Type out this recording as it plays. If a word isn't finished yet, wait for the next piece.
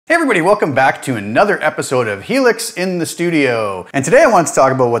Hey everybody, welcome back to another episode of Helix in the Studio. And today I want to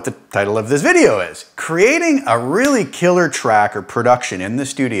talk about what the title of this video is. Creating a really killer track or production in the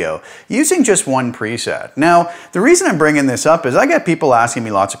studio using just one preset. Now, the reason I'm bringing this up is I get people asking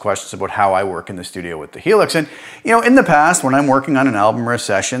me lots of questions about how I work in the studio with the Helix. And you know, in the past, when I'm working on an album or a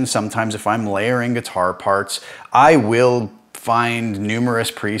session, sometimes if I'm layering guitar parts, I will find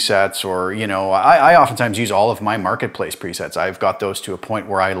numerous presets, or I oftentimes use all of my marketplace presets. I've got those to a point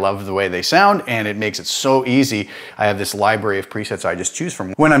where I love the way they sound and it makes it so easy. I have this library of presets I just choose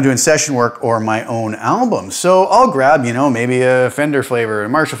from when I'm doing session work or my own album. So I'll grab, maybe a Fender flavor, a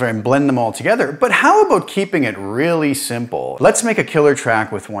Marshall flavor, and blend them all together. But how about keeping it really simple? Let's make a killer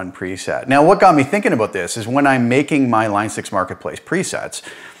track with one preset. Now, what got me thinking about this is when I'm making my Line 6 marketplace presets,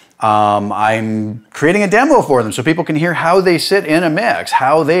 I'm creating a demo for them so people can hear how they sit in a mix,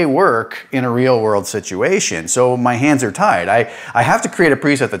 how they work in a real world situation. So my hands are tied. I have to create a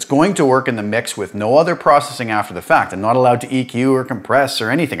preset that's going to work in the mix with no other processing after the fact. I'm not allowed to EQ or compress or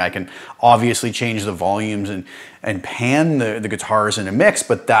anything. I can obviously change the volumes and pan the guitars in a mix,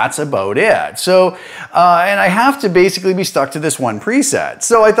 but that's about it. So, and I have to basically be stuck to this one preset.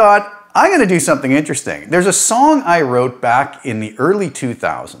 So I thought, I'm going to do something interesting. There's a song I wrote back in the early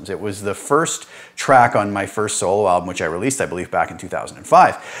 2000s. It was the first track on my first solo album, which I released, I believe, back in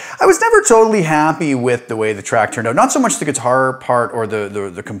 2005. I was never totally happy with the way the track turned out. Not so much the guitar part or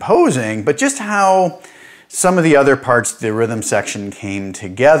the composing, but just how some of the other parts, the rhythm section, came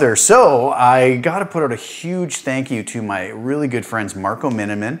together. So I got to put out a huge thank you to my really good friends,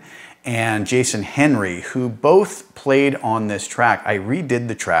 Minnemann and Henrie, who both played on this track. I redid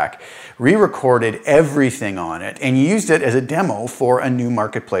the track, re-recorded everything on it, and used it as a demo for a new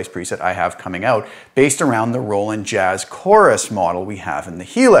marketplace preset I have coming out based around the Roland Jazz Chorus model we have in the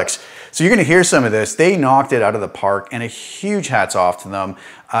Helix. So you're gonna hear some of this. They knocked it out of the park, and a huge hats off to them.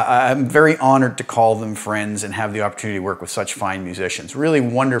 I'm very honored to call them friends and have the opportunity to work with such fine musicians, really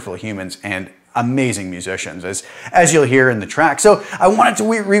wonderful humans and amazing musicians, as you'll hear in the track. So I wanted to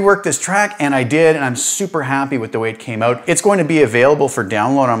rework this track, and I did, and I'm super happy with the way it came out. It's going to be available for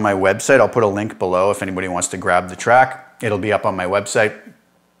download on my website. I'll put a link below if anybody wants to grab the track. It'll be up on my website.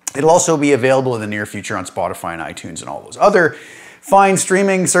 It'll also be available in the near future on Spotify and iTunes and all those other fine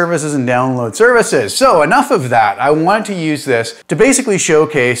streaming services and download services. So enough of that. I wanted to use this to basically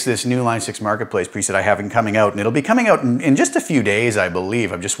showcase this new Line 6 marketplace preset I have coming out, and it'll be coming out in just a few days, I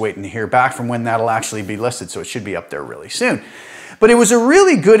believe. I'm just waiting to hear back from when that'll actually be listed, so it should be up there really soon. But it was a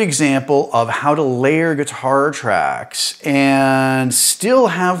really good example of how to layer guitar tracks and still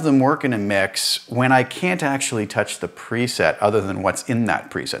have them work in a mix when I can't actually touch the preset other than what's in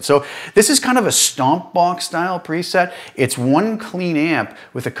that preset. So this is kind of a stomp box style preset. It's one clean amp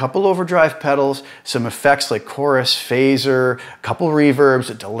with a couple overdrive pedals, some effects like chorus, phaser, a couple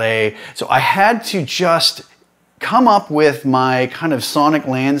reverbs, a delay. So I had to just come up with my kind of sonic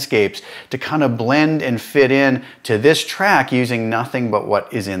landscapes to kind of blend and fit in to this track using nothing but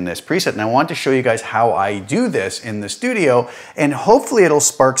what is in this preset. And I want to show you guys how I do this in the studio, and hopefully it'll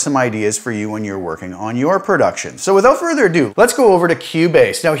spark some ideas for you when you're working on your production. So without further ado, let's go over to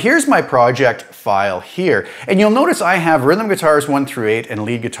Cubase. Now here's my project file here, and you'll notice I have rhythm guitars 1 through 8 and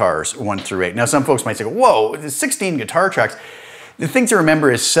lead guitars 1 through 8. Now some folks might say, whoa, there's 16 guitar tracks. The thing to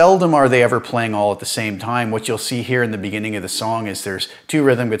remember is seldom are they ever playing all at the same time. What you'll see here in the beginning of the song is there's 2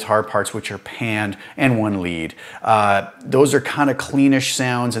 rhythm guitar parts which are panned and 1 lead. Those are kind of cleanish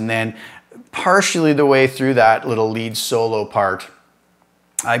sounds, and then partially the way through that little lead solo part,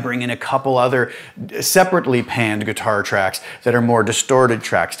 I bring in a couple other separately panned guitar tracks that are more distorted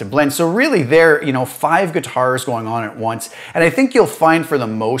tracks to blend. So really there, 5 guitars going on at once. And I think you'll find for the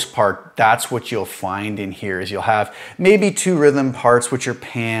most part, that's what you'll find in here is you'll have maybe 2 rhythm parts which are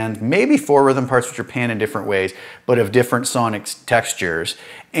panned, maybe 4 rhythm parts which are panned in different ways, but of different sonic textures.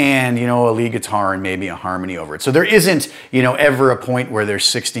 And, a lead guitar and maybe a harmony over it. So there isn't, ever a point where there's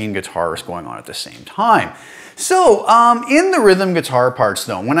 16 guitars going on at the same time. So in the rhythm guitar parts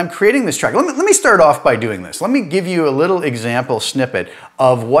though, when I'm creating this track, let me start off by doing this. Let me give you a little example snippet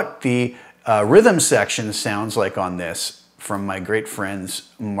of what the rhythm section sounds like on this from my great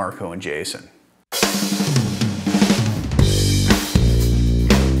friends Marco and Jason.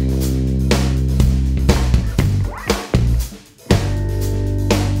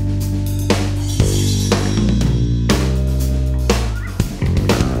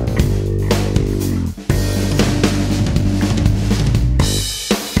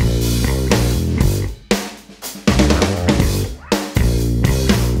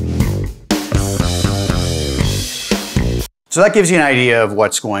 So that gives you an idea of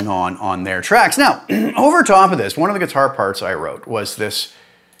what's going on their tracks. Now, over top of this, one of the guitar parts I wrote was this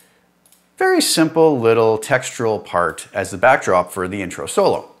very simple little textural part as the backdrop for the intro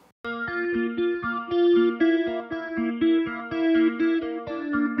solo.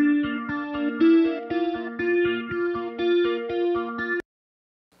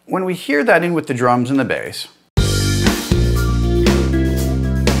 When we hear that in with the drums and the bass,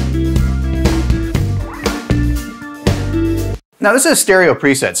 now this is a stereo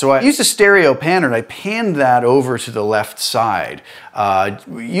preset, so I used a stereo panner and I panned that over to the left side,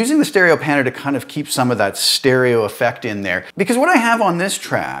 using the stereo panner to kind of keep some of that stereo effect in there. Because what I have on this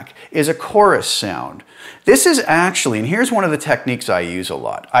track is a chorus sound. This is actually, and here's one of the techniques I use a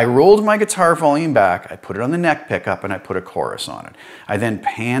lot. I rolled my guitar volume back, I put it on the neck pickup, and I put a chorus on it. I then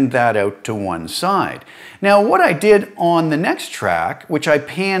panned that out to one side. Now what I did on the next track, which I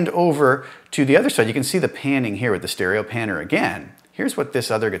panned over to the other side, you can see the panning here with the stereo panner again. Here's what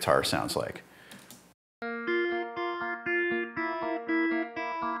this other guitar sounds like.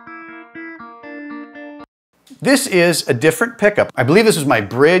 This is a different pickup. I believe this was my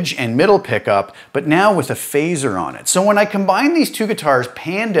bridge and middle pickup, but now with a phaser on it. So when I combine these two guitars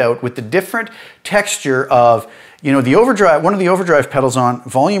panned out with the different texture of, you know, the overdrive, one of the overdrive pedals on,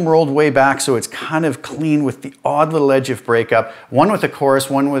 volume rolled way back so it's kind of clean with the odd little edge of breakup, one with a chorus,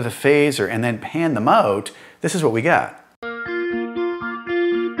 one with a phaser, and then pan them out, this is what we got.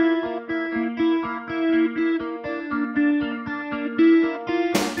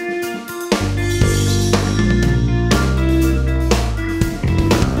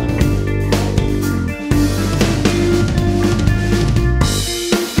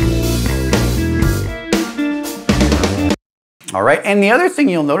 All right, and the other thing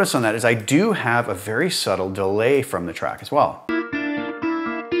you'll notice on that is I do have a very subtle delay from the track as well.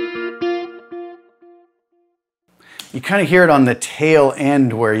 You kind of hear it on the tail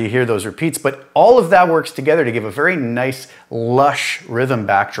end where you hear those repeats, but all of that works together to give a very nice, lush rhythm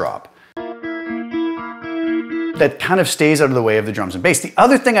backdrop that kind of stays out of the way of the drums and bass. The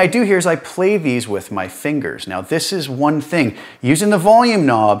other thing I do here is I play these with my fingers. Now this is one thing, using the volume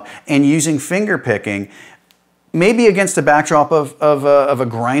knob and using finger picking, maybe against the backdrop of a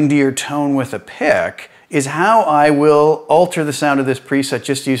grindier tone with a pick, is how I will alter the sound of this preset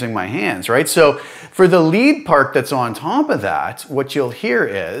just using my hands, right? So for the lead part that's on top of that, what you'll hear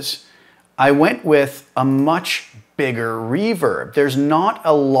is I went with a much bigger reverb. There's not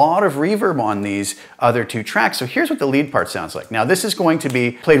a lot of reverb on these other two tracks. So here's what the lead part sounds like. Now this is going to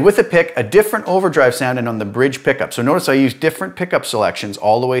be played with a pick, a different overdrive sound, and on the bridge pickup. So notice I use different pickup selections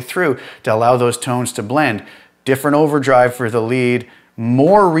all the way through to allow those tones to blend. Different overdrive for the lead,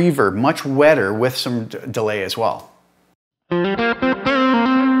 more reverb, much wetter with some delay as well.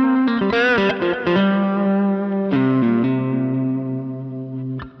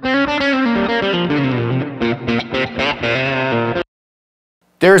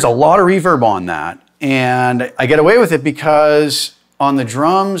 There's a lot of reverb on that, and I get away with it because on the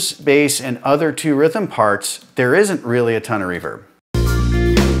drums, bass, and other two rhythm parts, there isn't really a ton of reverb.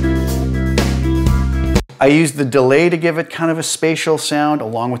 I used the delay to give it kind of a spatial sound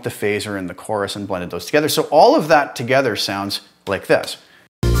along with the phaser and the chorus and blended those together. So all of that together sounds like this.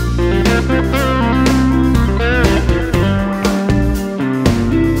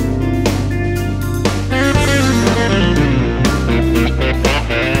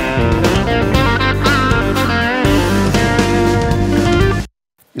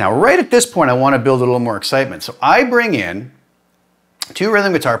 Now right at this point I want to build a little more excitement. So I bring in two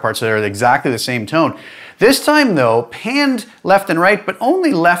rhythm guitar parts that are exactly the same tone. This time though, panned left and right, but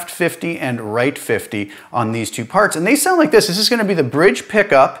only left 50 and right 50 on these two parts. And they sound like this. This is going to be the bridge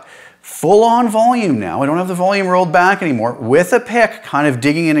pickup, full on volume now. I don't have the volume rolled back anymore, with a pick kind of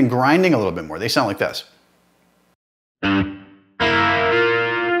digging in and grinding a little bit more. They sound like this.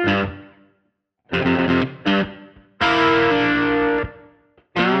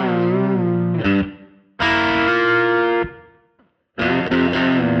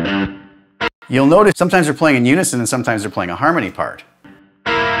 You'll notice sometimes they're playing in unison and sometimes they're playing a harmony part.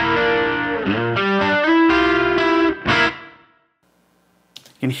 You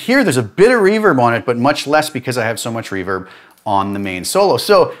can hear there's a bit of reverb on it, but much less because I have so much reverb on the main solo.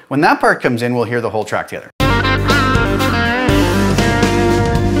 So when that part comes in, we'll hear the whole track together.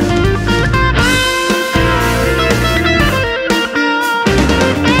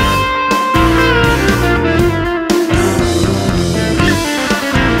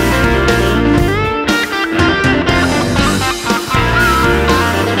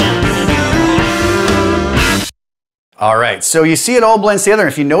 All right, so you see it all blends together.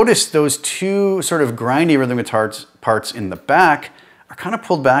 If you notice, those two sort of grindy rhythm guitar parts in the back are kind of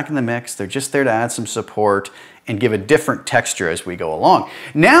pulled back in the mix. They're just there to add some support. and give a different texture as we go along.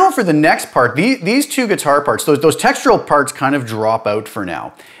 Now for the next part, these two guitar parts, those textural parts kind of drop out for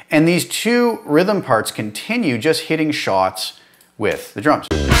now. And these two rhythm parts continue just hitting shots with the drums.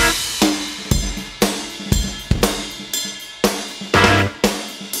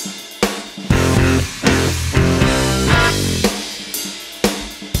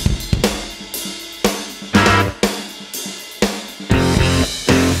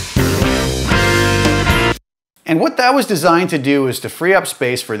 And what that was designed to do is to free up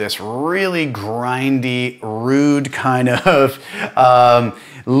space for this really grindy, rude kind of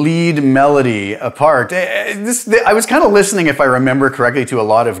lead melody part. I was kind of listening, if I remember correctly, to a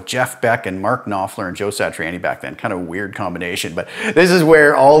lot of Jeff Beck and Mark Knopfler and Joe Satriani back then. Kind of weird combination, but this is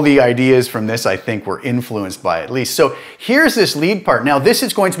where all the ideas from this, I think, were influenced by, at least. So here's this lead part. Now this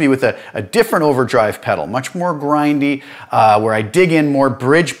is going to be with a different overdrive pedal, much more grindy, where I dig in more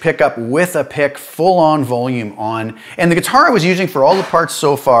bridge pickup with a pick, full on volume on. And the guitar I was using for all the parts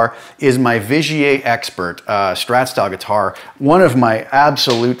so far is my Vigier Expert Strat style guitar, one of my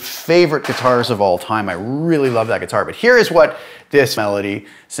absolute favorite guitars of all time. I really love that guitar, but here is what this melody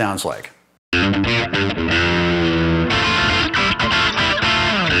sounds like.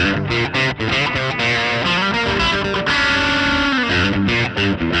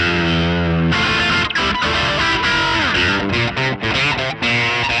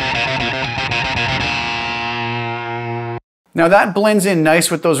 Now that blends in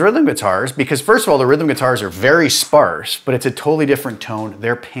nice with those rhythm guitars because first of all, the rhythm guitars are very sparse, but it's a totally different tone.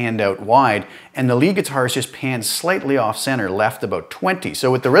 They're panned out wide, and the lead guitar is just panned slightly off center, left about 20.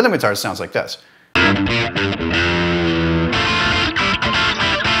 So with the rhythm guitars, it sounds like this.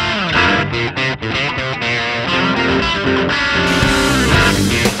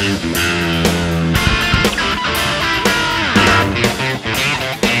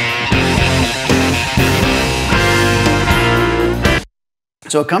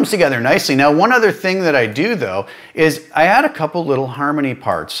 So it comes together nicely. Now, one other thing that I do though, is I add a couple little harmony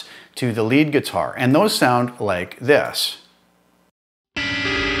parts to the lead guitar, and those sound like this.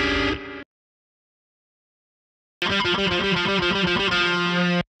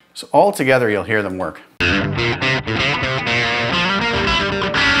 So all together, you'll hear them work.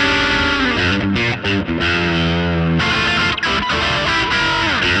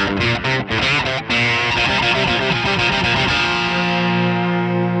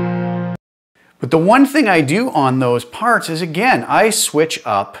 But the one thing I do on those parts is, again, I switch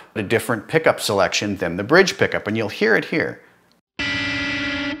up a different pickup selection than the bridge pickup, and you'll hear it here.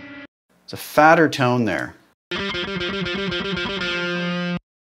 It's a fatter tone there.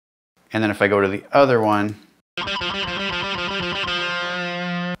 And then if I go to the other one,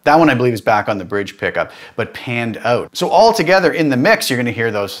 that one I believe is back on the bridge pickup, but panned out. So all together in the mix, you're gonna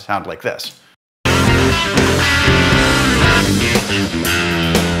hear those sound like this.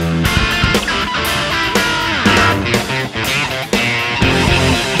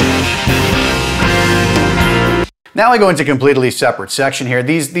 Now I go into a completely separate section here.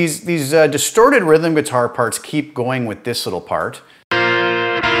 These distorted rhythm guitar parts keep going with this little part.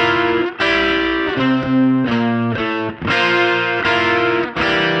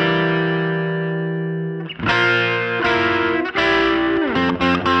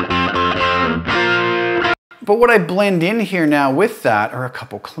 But what I blend in here now with that are a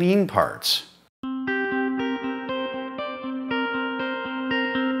couple clean parts.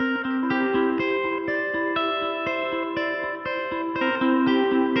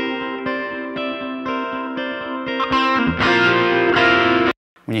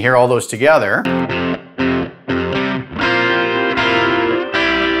 When you hear all those together,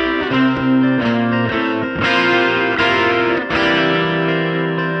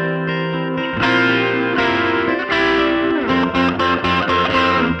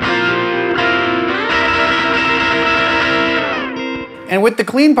 and with the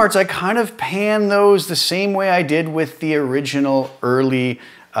clean parts, I kind of pan those the same way I did with the original early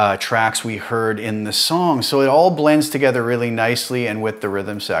tracks we heard in the song. So it all blends together really nicely and with the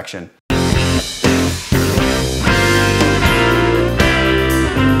rhythm section.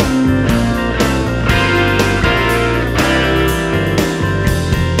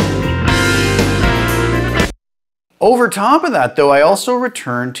 Over top of that though, I also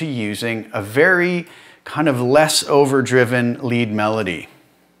returned to using a very kind of less overdriven lead melody.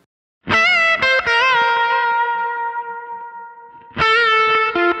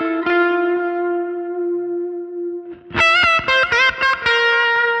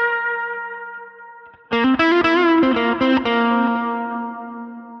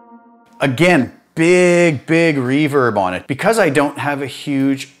 Again, big reverb on it. Because I don't have a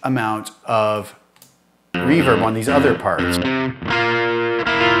huge amount of reverb on these other parts.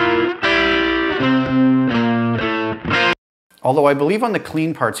 Although I believe on the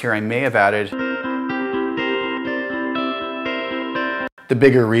clean parts here, I may have added the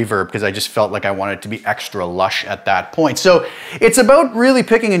bigger reverb because I just felt like I wanted it to be extra lush at that point. So it's about really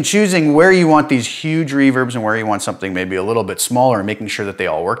picking and choosing where you want these huge reverbs and where you want something maybe a little bit smaller and making sure that they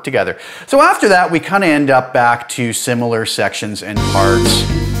all work together. So after that, we kind of end up back to similar sections and parts.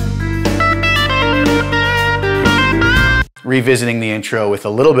 Revisiting the intro with a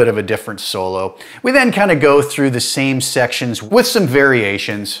little bit of a different solo. We then kind of go through the same sections with some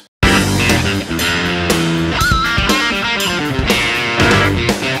variations.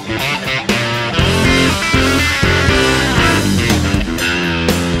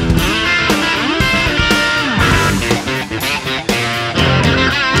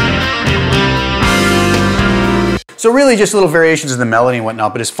 So really just little variations in the melody and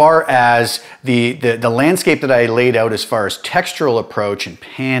whatnot, but as far as the landscape that I laid out as far as textural approach and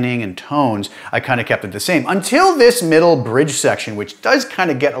panning and tones, I kind of kept it the same until this middle bridge section, which does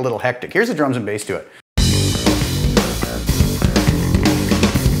kind of get a little hectic. Here's the drums and bass to it.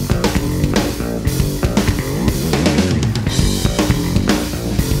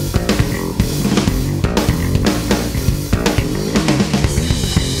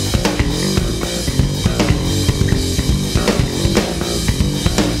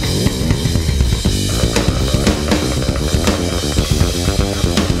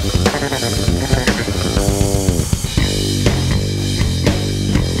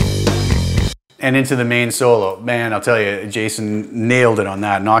 And into the main solo. Man, I'll tell you, Jason nailed it on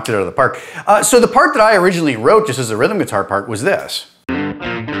that, knocked it out of the park. So the part that I originally wrote just as a rhythm guitar part was this.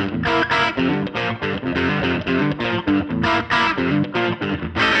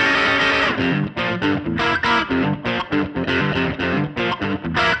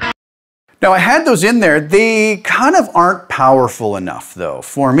 Now I had those in there, they kind of aren't powerful enough though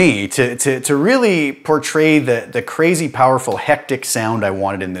for me to really portray the crazy powerful hectic sound I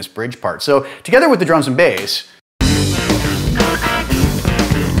wanted in this bridge part. So together with the drums and bass,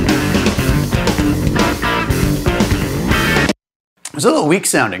 it was a little weak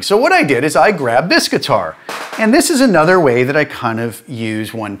sounding. So what I did is I grabbed this guitar. And this is another way that I kind of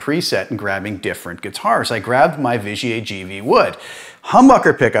use one preset in grabbing different guitars. I grabbed my Vigier GV Wood.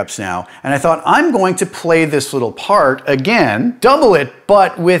 Humbucker pickups now, and I thought I'm going to play this little part again, double it,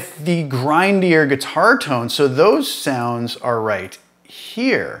 but with the grindier guitar tone, so those sounds are right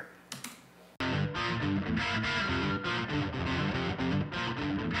here.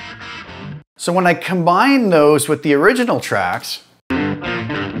 So when I combine those with the original tracks,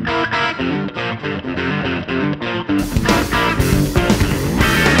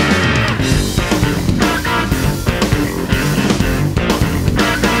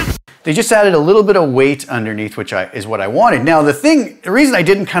 they just added a little bit of weight underneath, which is what I wanted. Now the reason I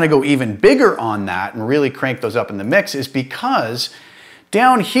didn't kind of go even bigger on that and really crank those up in the mix is because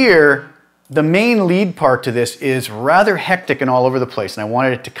down here, the main lead part to this is rather hectic and all over the place, and I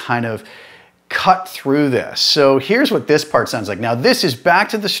wanted it to kind of cut through this. So here's what this part sounds like. Now this is back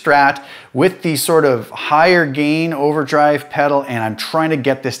to the Strat with the sort of higher gain overdrive pedal, and I'm trying to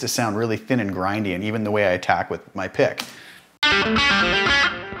get this to sound really thin and grindy, and even the way I attack with my pick.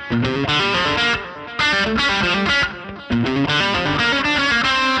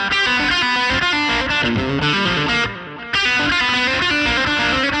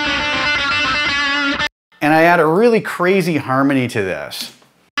 And I add a really crazy harmony to this.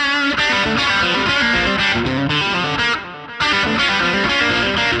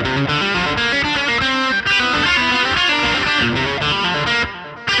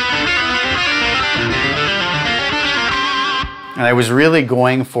 And I was really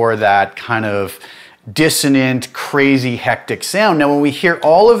going for that kind of dissonant, crazy, hectic sound. Now when we hear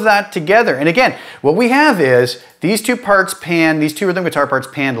all of that together, and again, what we have is these two parts pan, these two rhythm guitar parts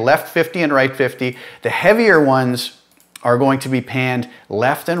panned left 50 and right 50. The heavier ones are going to be panned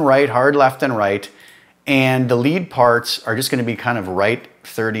left and right, hard left and right. And the lead parts are just going to be kind of right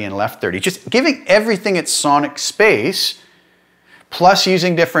 30 and left 30. Just giving everything its sonic space, plus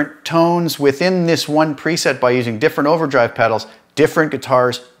using different tones within this one preset by using different overdrive pedals, different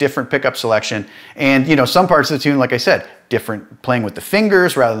guitars, different pickup selection, and you know, some parts of the tune, like I said, different, playing with the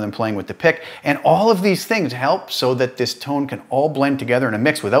fingers rather than playing with the pick, and all of these things help so that this tone can all blend together in a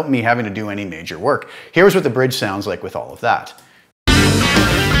mix without me having to do any major work. Here's what the bridge sounds like with all of that.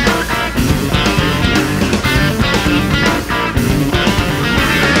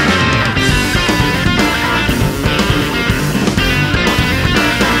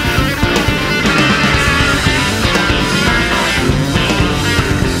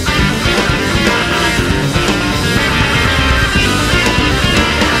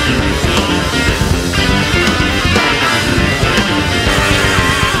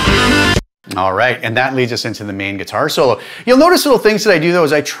 All right, and that leads us into the main guitar solo. You'll notice little things that I do though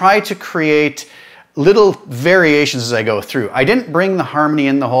is I try to create little variations as I go through. I didn't bring the harmony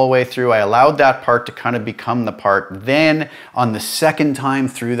in the whole way through. I allowed that part to kind of become the part. Then on the second time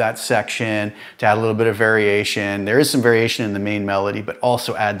through that section to add a little bit of variation. There is some variation in the main melody, but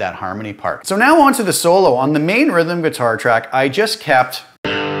also add that harmony part. So now on to the solo. On the main rhythm guitar track, I just kept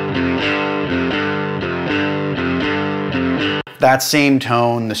that same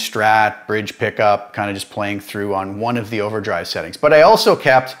tone, the Strat, bridge pickup, kind of just playing through on one of the overdrive settings. But I also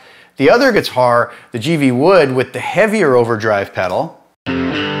kept the other guitar, the GV Wood, with the heavier overdrive pedal.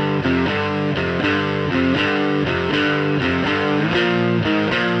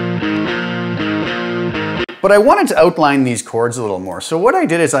 But I wanted to outline these chords a little more. So what I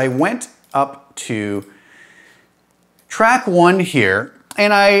did is I went up to track 1 here,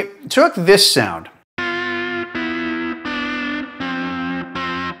 and I took this sound.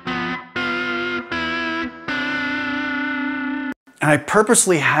 And I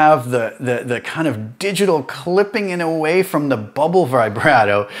purposely have the kind of digital clipping in away from the bubble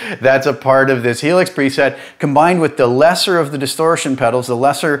vibrato that's a part of this Helix preset, combined with the lesser of the distortion pedals, the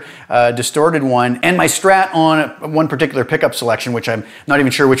lesser distorted one, and my Strat on one particular pickup selection, which I'm not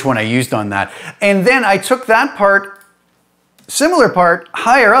even sure which one I used on that. And then I took that part, similar part,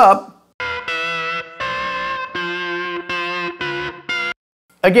 higher up.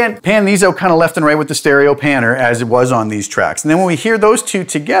 Again, pan these out kind of left and right with the stereo panner as it was on these tracks. And then when we hear those two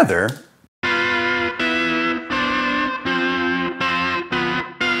together,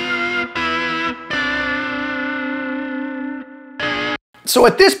 so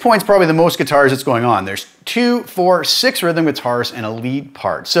at this point, it's probably the most guitars that's going on. There's 2, 4, 6 rhythm guitars and a lead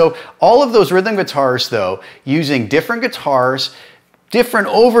part. So all of those rhythm guitars though, using different guitars, different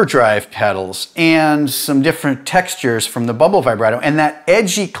overdrive pedals, and some different textures from the bubble vibrato. And that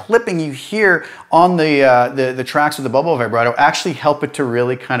edgy clipping you hear on the tracks with the bubble vibrato actually help it to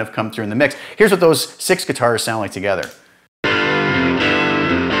really kind of come through in the mix. Here's what those 6 guitars sound like together.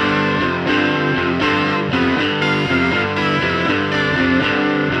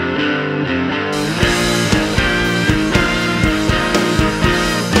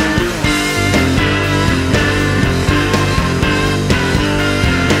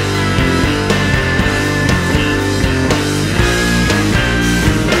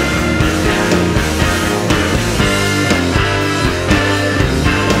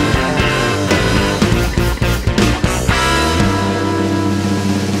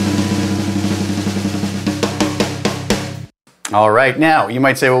 All right, now you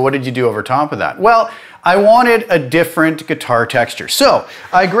might say, well, what did you do over top of that? Well, I wanted a different guitar texture. So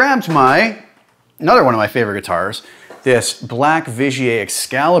I grabbed another one of my favorite guitars, this black Vigier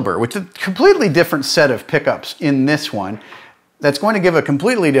Excalibur, which is a completely different set of pickups in this one. That's going to give a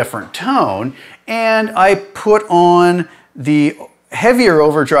completely different tone. And I put on the heavier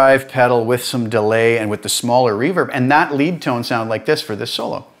overdrive pedal with some delay and with the smaller reverb. And that lead tone sounded like this for this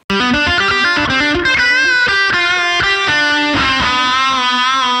solo.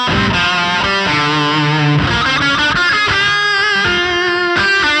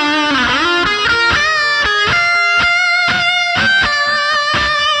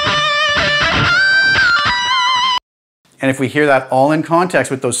 And if we hear that all in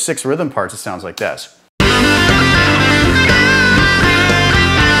context with those 6 rhythm parts, it sounds like this.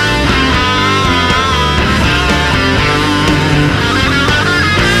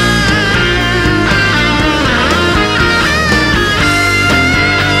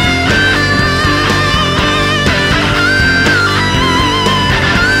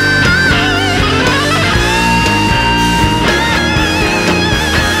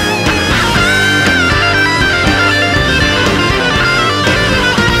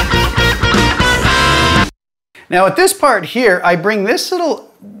 Now at this part here, I bring this little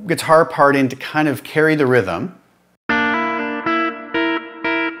guitar part in to kind of carry the rhythm.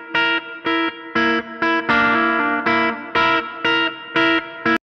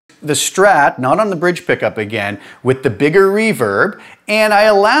 The Strat, not on the bridge pickup again, with the bigger reverb, and I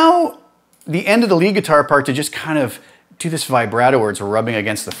allow the end of the lead guitar part to just kind of do this vibrato where it's rubbing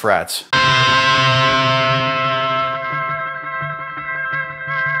against the frets.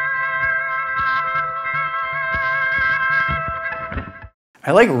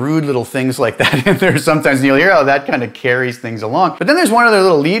 I like rude little things like that in there sometimes, and you'll hear how that kind of carries things along. But then there's one other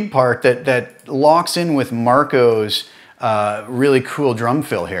little lead part that locks in with Marco's really cool drum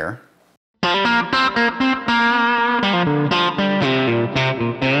fill here.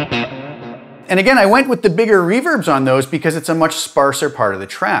 And again, I went with the bigger reverbs on those because it's a much sparser part of the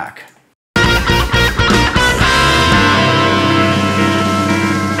track.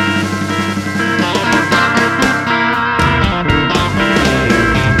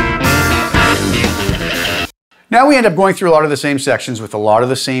 Now we end up going through a lot of the same sections with a lot of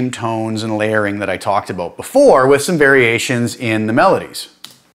the same tones and layering that I talked about before, with some variations in the melodies.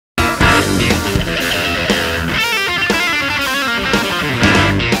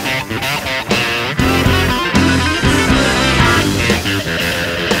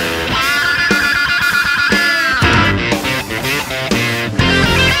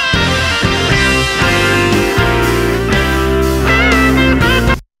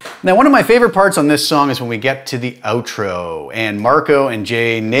 Now, one of my favorite parts on this song is when we get to the outro, and Marco and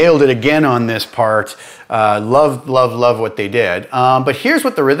Jay nailed it again on this part. Love what they did. But here's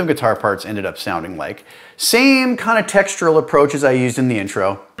what the rhythm guitar parts ended up sounding like. Same kind of textural approach as I used in the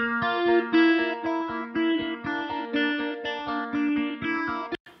intro.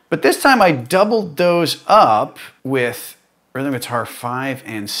 But this time I doubled those up with rhythm guitar 5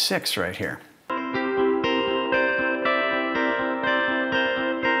 and 6 right here.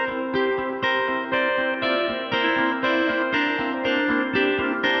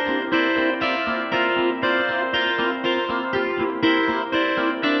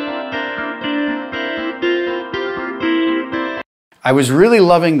 I was really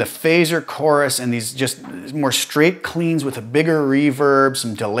loving the phaser chorus and these just more straight cleans with a bigger reverb,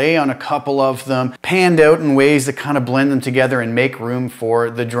 some delay on a couple of them, panned out in ways that kind of blend them together and make room for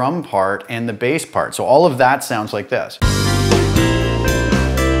the drum part and the bass part. So all of that sounds like this.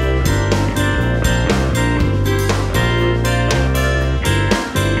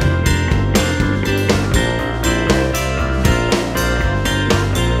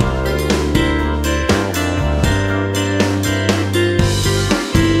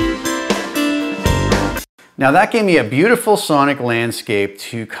 Now that gave me a beautiful sonic landscape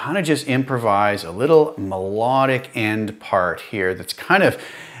to kind of just improvise a little melodic end part here that's kind of,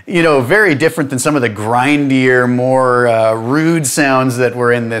 you know, very different than some of the grindier, more rude sounds that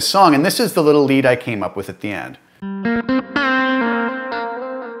were in this song. And this is the little lead I came up with at the end.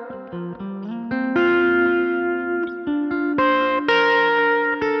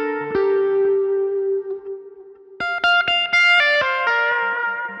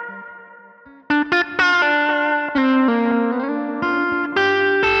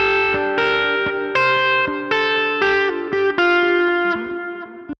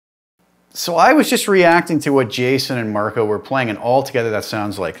 So I was just reacting to what Jason and Marco were playing, and all together that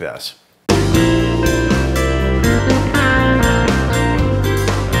sounds like this.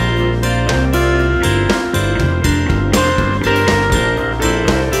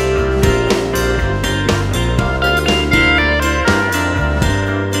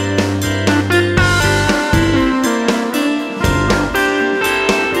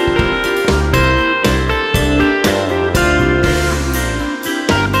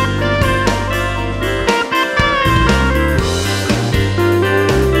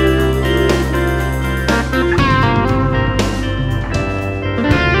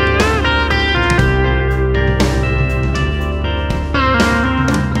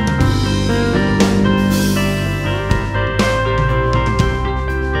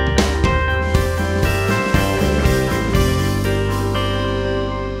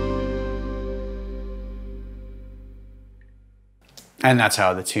 And that's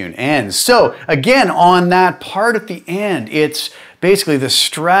how the tune ends. So again, on that part at the end, it's basically the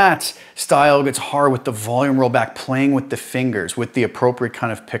Strat style guitar with the volume rollback, playing with the fingers with the appropriate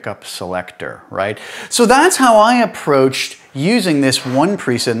kind of pickup selector, right? So that's how I approached using this one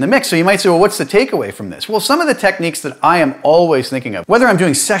preset in the mix. So you might say, well, what's the takeaway from this? Well, some of the techniques that I am always thinking of, whether I'm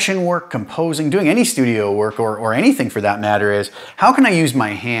doing session work, composing, doing any studio work, or anything for that matter, is how can I use my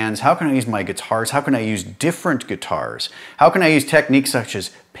hands? How can I use my guitars? How can I use different guitars? How can I use techniques such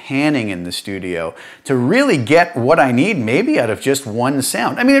as panning in the studio to really get what I need maybe out of just one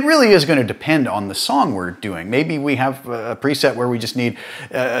sound? I mean, it really is going to depend on the song we're doing. Maybe we have a preset where we just need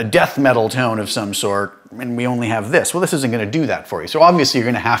a death metal tone of some sort, and we only have this. Well, this isn't going to do that for you. So obviously you're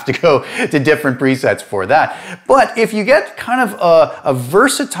going to have to go to different presets for that. But if you get kind of a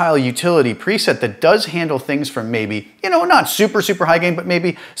versatile utility preset that does handle things from maybe, you know, not super high gain, but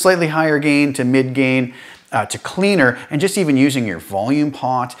maybe slightly higher gain to mid gain, to cleaner, and just even using your volume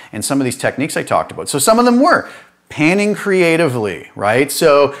pot and some of these techniques I talked about. So some of them were panning creatively, right?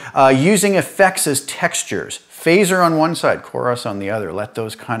 So using effects as textures, phaser on one side, chorus on the other. Let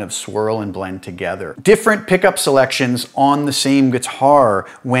those kind of swirl and blend together. Different pickup selections on the same guitar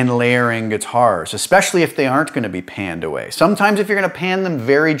when layering guitars, especially if they aren't going to be panned away. Sometimes if you're going to pan them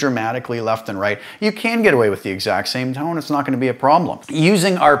very dramatically left and right, you can get away with the exact same tone. It's not going to be a problem.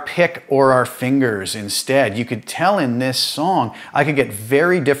 Using our pick or our fingers instead, you could tell in this song, I could get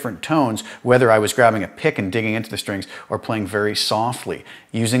very different tones, whether I was grabbing a pick and digging into the strings or playing very softly.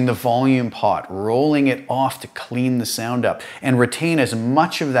 Using the volume pot, rolling it off to clean the sound up and retain as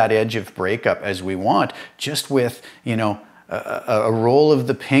much of that edge of breakup as we want, just with, you know, a roll of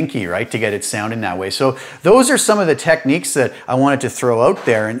the pinky, right, to get it sounding that way. So those are some of the techniques that I wanted to throw out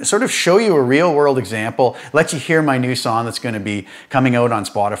there and sort of show you a real world example, let you hear my new song that's going to be coming out on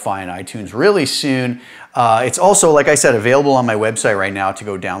Spotify and iTunes really soon. It's also, like I said, available on my website right now to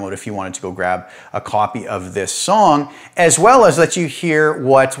go download if you wanted to go grab a copy of this song, as well as let you hear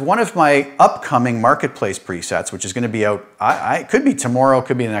what one of my upcoming marketplace presets, which is going to be out, it could be tomorrow,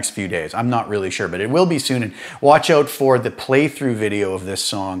 could be the next few days. I'm not really sure, but it will be soon. And watch out for the playthrough video of this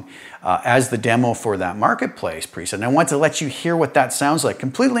song as the demo for that marketplace preset. And I want to let you hear what that sounds like,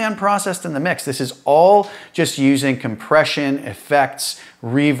 completely unprocessed in the mix. This is all just using compression, effects,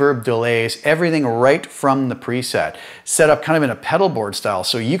 reverb, delays, everything right from the preset, set up kind of in a pedal board style.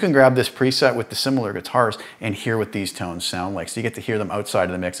 So you can grab this preset with the similar guitars and hear what these tones sound like. So you get to hear them outside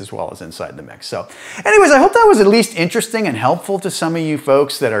of the mix as well as inside the mix. So anyways, I hope that was at least interesting and helpful to some of you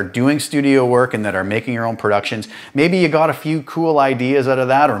folks that are doing studio work and that are making your own productions. Maybe you got a few cool ideas out of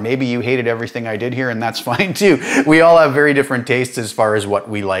that, or maybe you hated everything I did here, and that's fine too. We all have very different tastes as far as what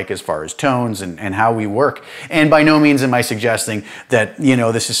we like as far as tones and how we work. And by no means am I suggesting that, you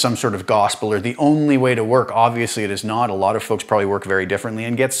know, this is some sort of gospel or the only way to work. Obviously it is not. A lot of folks probably work very differently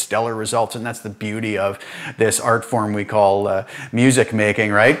and get stellar results, and that's the beauty of this art form we call music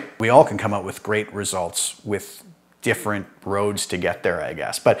making, right? We all can come up with great results with different roads to get there, I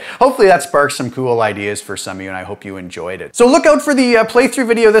guess. But hopefully that sparks some cool ideas for some of you, and I hope you enjoyed it. So look out for the playthrough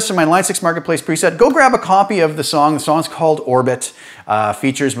video of this in my Line 6 Marketplace preset. Go grab a copy of the song. The song's called Orbit.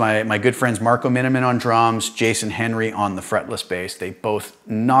 Features my good friends Marco Minnemann on drums, Jason Henrie on the fretless bass. They both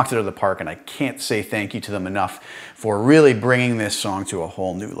knocked it out of the park, and I can't say thank you to them enough for really bringing this song to a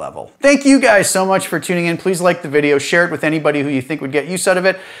whole new level. Thank you guys so much for tuning in. Please like the video, share it with anybody who you think would get use out of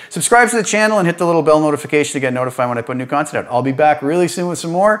it. Subscribe to the channel and hit the little bell notification to get notified when I put new content out. I'll be back really soon with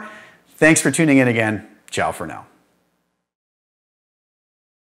some more. Thanks for tuning in again. Ciao for now.